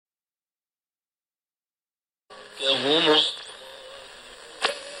Yeah, woman.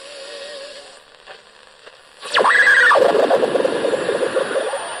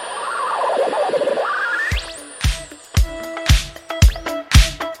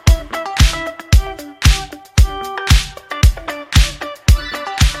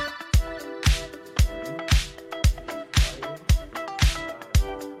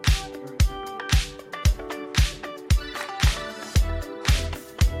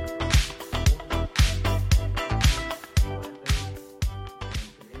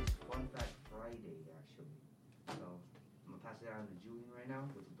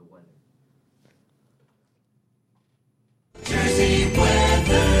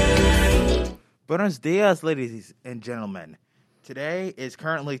 Buenos dias, ladies and gentlemen. Today is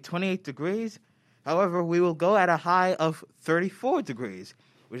currently 28 degrees. However, we will go at a high of 34 degrees,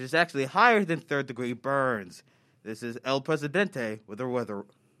 which is actually higher than third-degree burns. This is El Presidente with a weather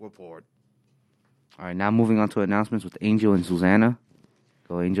report. All right, now moving on to announcements with Angel and Susanna.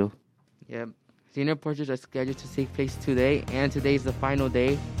 Go, Angel. Yep. Senior portraits are scheduled to take place today, and today is the final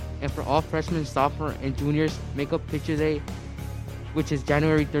day. And for all freshmen, sophomore, and juniors, Makeup Picture Day, which is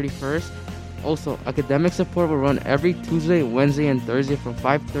January 31st. Also, academic support will run every Tuesday, Wednesday, and Thursday from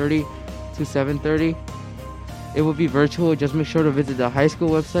 5:30 to 7:30. It will be virtual. Just make sure to visit the high school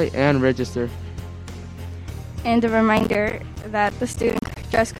website and register. And a reminder that the student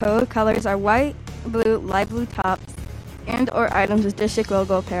dress code colors are white, blue, light blue tops, and or items with district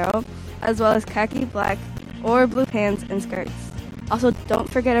logo apparel, as well as khaki, black, or blue pants and skirts. Also, don't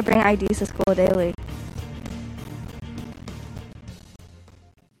forget to bring IDs to school daily.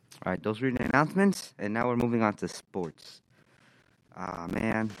 All right, those were the announcements, and now we're moving on to sports.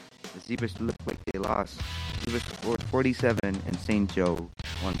 Man, the Zebras look like they lost. Zebras scored 47, and St. Joe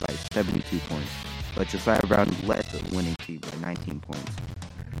won by 72 points. But Josiah Brown led the winning team by 19 points.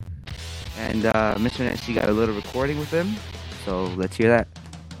 And Mr. Nancy got a little recording with him, so let's hear that.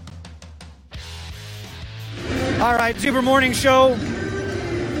 All right, Zebra Morning Show.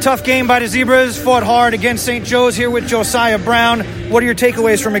 Tough game by the Zebras. Fought hard against St. Joe's here with Josiah Brown. What are your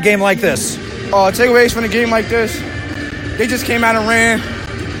takeaways from a game like this? Takeaways from a game like this, they just came out and ran.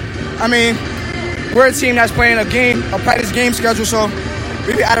 I mean, we're a team that's playing a practice game schedule, so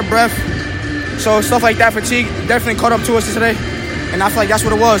we be out of breath. So stuff like that, fatigue, definitely caught up to us today, and I feel like that's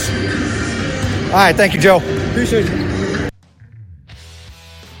what it was. All right, thank you, Joe. Appreciate you. And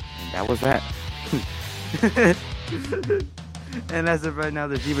that was that. And as of right now,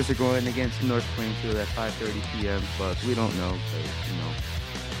 the Zebras are going against North Plainfield at 5:30 p.m., but we don't know, because,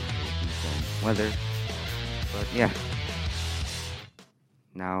 some weather. But, yeah.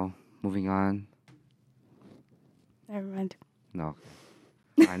 Now, moving on. Never mind. No.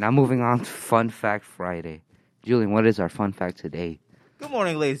 All right, now moving on to Fun Fact Friday. Julian, what is our Fun Fact today? Good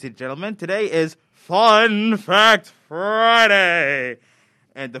morning, ladies and gentlemen. Today is Fun Fact Friday.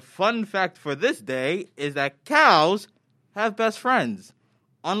 And the fun fact for this day is that cows have best friends.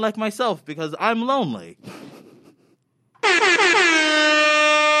 Unlike myself, because I'm lonely.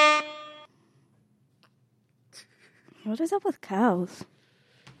 What is up with cows?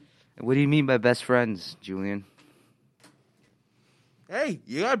 What do you mean by best friends, Julian? Hey,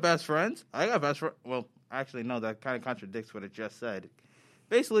 you got best friends. I got best friends. Well, actually, no, that kind of contradicts what it just said.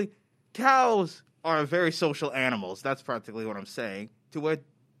 Basically, cows are very social animals. That's practically what I'm saying. To where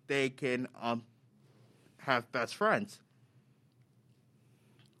they can have best friends.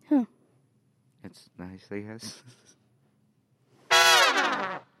 Huh. It's nice, I guess.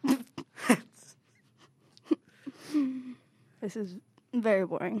 This is very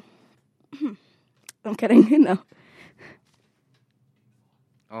boring. I'm kidding, no.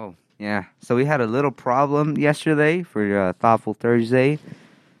 Oh, yeah. So we had a little problem yesterday for Thoughtful Thursday.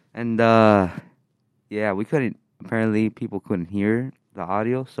 And, yeah, apparently people couldn't hear the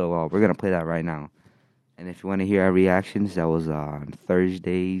audio. So we're going to play that right now. And if you want to hear our reactions, that was on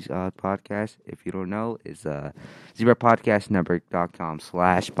Thursday's podcast. If you don't know, it's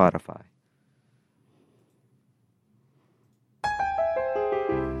zebrapodcastnetwork.com/Spotify.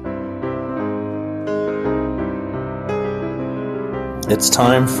 It's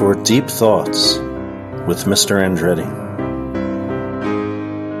time for Deep Thoughts with Mr. Andretti.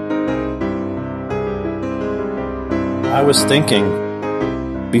 I was thinking,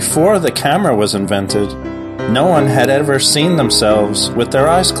 before the camera was invented, no one had ever seen themselves with their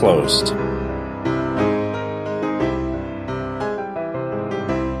eyes closed.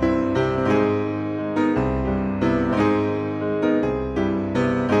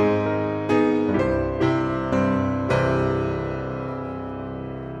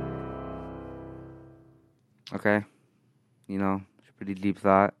 Okay. It's a pretty deep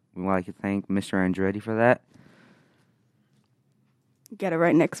thought. We would like to thank Mr. Andretti for that. get it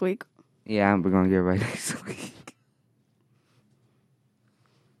right next week. Yeah, we're gonna get it right next week.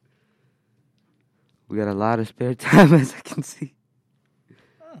 We got a lot of spare time, as I can see.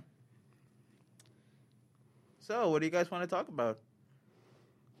 So, what do you guys want to talk about?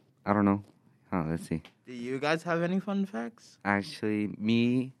 I don't know. Oh, let's see. Do you guys have any fun facts? Actually,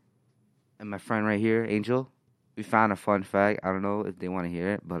 me and my friend right here, Angel, we found a fun fact. I don't know if they want to hear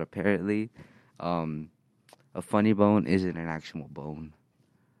it, but apparently, a funny bone isn't an actual bone.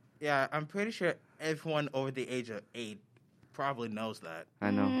 Yeah, I'm pretty sure everyone over the age of 8 probably knows that.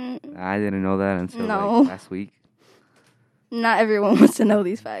 I know. I didn't know that until No. like last week. Not everyone wants to know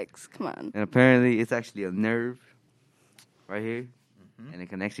these facts. Come on. And apparently, it's actually a nerve right here, and it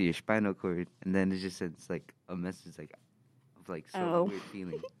connects to your spinal cord. And then it just sends like a message, like of like some weird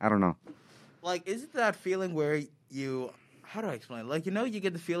feeling. I don't know. Like, is it that feeling where you? How do I explain? Like, you know, you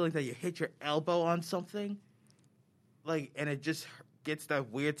get the feeling that you hit your elbow on something, like, and it just gets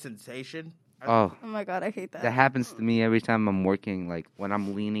that weird sensation. Oh my God, I hate that. That happens to me every time I'm working. Like when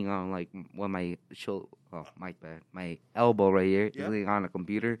I'm leaning on like when my my elbow right here is leaning on a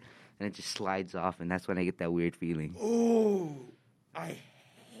computer, and it just slides off, and that's when I get that weird feeling. Ooh,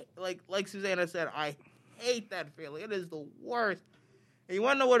 like Susanna said, I hate that feeling. It is the worst. And you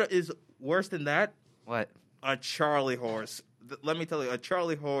want to know what is worse than that? What? A Charlie horse. Let me tell you, a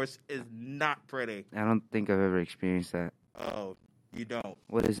Charlie horse is not pretty. I don't think I've ever experienced that. Oh, you don't.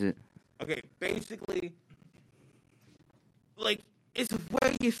 What is it? Okay, basically, like, it's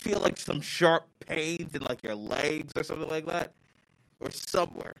where you feel like some sharp pains in, like, your legs or something like that, or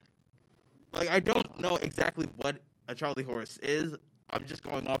somewhere. Like, I don't know exactly what a Charlie horse is. I'm just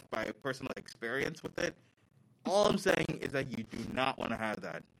going off by personal experience with it. All I'm saying is that you do not want to have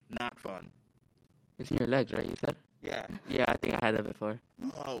that. Not fun. It's in your legs, right? You said? Yeah. Yeah, I think I had that before.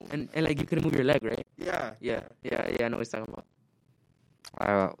 Oh. And like, you couldn't move your leg, right? Yeah. Yeah, I know what he's talking about.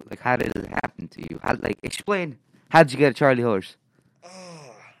 Like, how did it happen to you? Explain. How did you get a Charlie horse?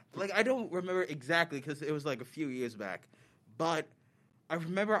 Like, I don't remember exactly because it was like a few years back. But I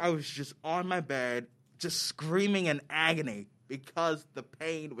remember I was just on my bed, just screaming in agony because the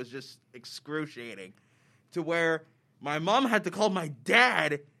pain was just excruciating. To where my mom had to call my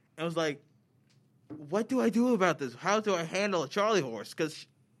dad and was like, what do I do about this? How do I handle a Charlie horse? Because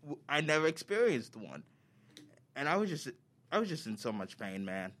I never experienced one. And I was just in so much pain,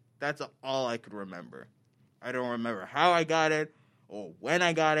 man. That's all I could remember. I don't remember how I got it or when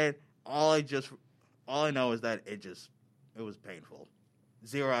I got it. All I know is that it was painful.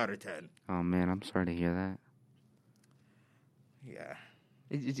 0 out of 10. Oh man, I'm sorry to hear that. Yeah.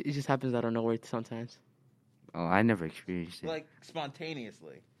 It just happens out of nowhere sometimes. Oh, I never experienced it. Like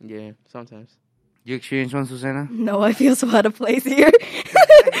spontaneously. Yeah, sometimes. You experienced one, Susanna? No, I feel so out of place here.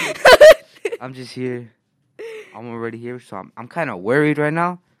 I'm just here. I'm already here, so I'm kind of worried right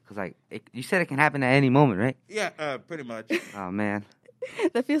now. Because, you said it can happen at any moment, right? Yeah, pretty much. Oh, man.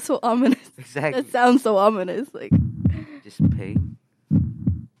 That feels so ominous. Exactly. That sounds so ominous. Like, just pain.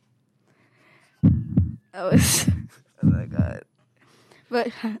 That was... Oh, my God.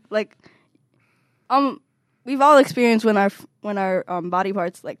 But, like, we've all experienced when our body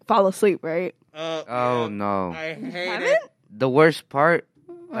parts, like, fall asleep, right? Oh, no. I hate it. The worst part...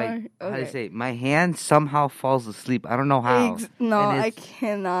 Okay. How do you say it? My hand somehow falls asleep. I don't know how. I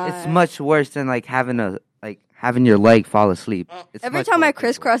cannot. It's much worse than having your leg fall asleep. Every time I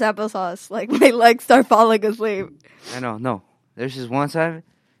crisscross applesauce, like my legs start falling asleep. I know. No, there's just one time.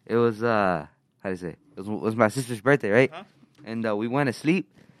 It was how do you say it? It was my sister's birthday, right? Huh? And we went to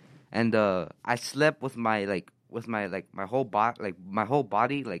sleep, and I slept with my whole body,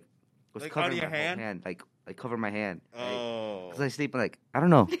 was Like covering on your my whole hand? hand, cover my hand. Oh. Because I sleep I don't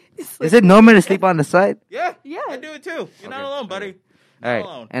know. Is it normal to sleep on the side? Yeah. Yeah. I do it too. You're not alone, buddy. All right.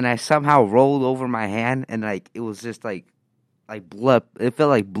 Alone. And I somehow rolled over my hand, and it was just like blood. It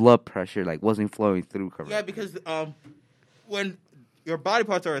felt like blood pressure wasn't flowing through. Yeah, because when your body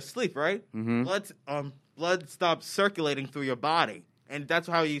parts are asleep, right? Mm-hmm. Blood stops circulating through your body, and that's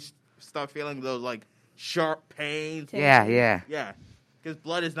how you start feeling those sharp pains. Yeah. Yeah, because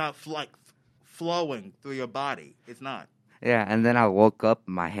blood is not flowing through your body. It's not. Yeah, and then I woke up,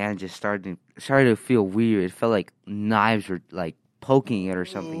 my hand just started to feel weird. It felt like knives were poking it or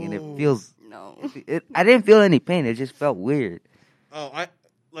something, and it feels No. I didn't feel any pain. It just felt weird. Oh,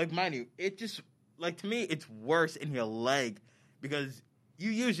 mind you, it just to me it's worse in your leg because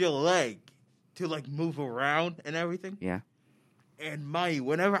you use your leg to move around and everything. Yeah. And mind you,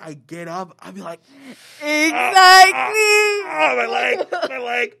 whenever I get up, I'll be like, Exactly. my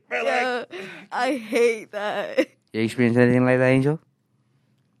leg. Yeah, I hate that. You experienced anything like that, Angel?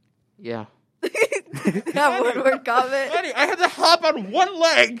 Yeah. Yeah, one word comment. Funny, I had to hop on one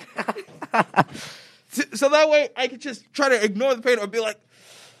leg. So that way I could just try to ignore the pain or be like,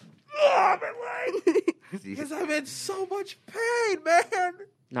 oh, my leg. Because I'm in so much pain, man.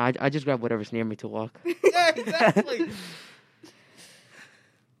 No, I just grab whatever's near me to walk. Yeah, exactly.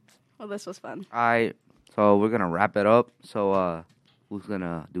 Well, this was fun. All right, so we're gonna wrap it up. So, who's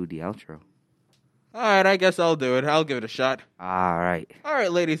gonna do the outro? All right, I guess I'll do it. I'll give it a shot. All right. All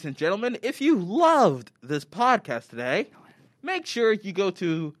right, ladies and gentlemen, if you loved this podcast today, make sure you go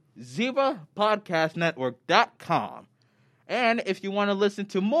to zebrapodcastnetwork.com. And if you want to listen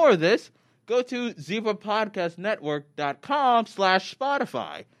to more of this, go to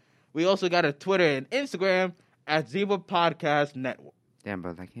zebrapodcastnetwork.com/Spotify. We also got a Twitter and Instagram at Zebra Podcast Network. Damn,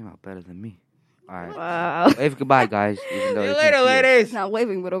 bro, that came out better than me. All right. Wow. Wave goodbye, guys. Even though See you they can't later, see us. ladies. Not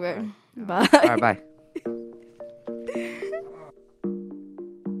waving, but okay. Bye. All right, bye.